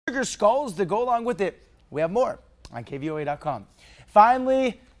sugar skulls to go along with it. We have more on KVOA.com.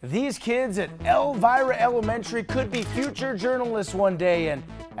 Finally, these kids at Elvira Elementary could be future journalists one day, and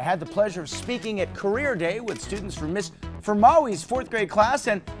I had the pleasure of speaking at Career Day with students from Miss Fermawi's 4th grade class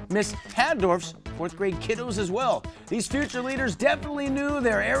and Miss Handorf's 4th grade kiddos as well. These future leaders definitely knew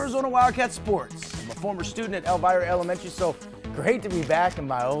their Arizona Wildcat sports. I'm a former student at Elvira Elementary, so great to be back in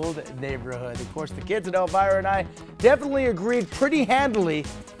my old neighborhood. Of course, the kids at Elvira and I definitely agreed pretty handily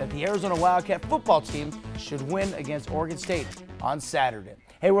that the Arizona Wildcat football team should win against Oregon State on Saturday.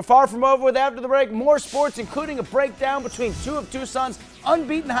 Hey, we're far from over with After the Break. More sports, including a breakdown between two of Tucson's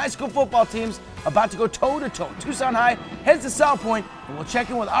unbeaten high school football teams about to go toe-to-toe. Tucson High heads to South Point, and we'll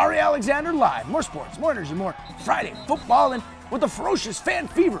check in with Ari Alexander live. More sports, more energy, more Friday football, and with the ferocious fan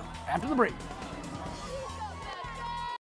fever after the break.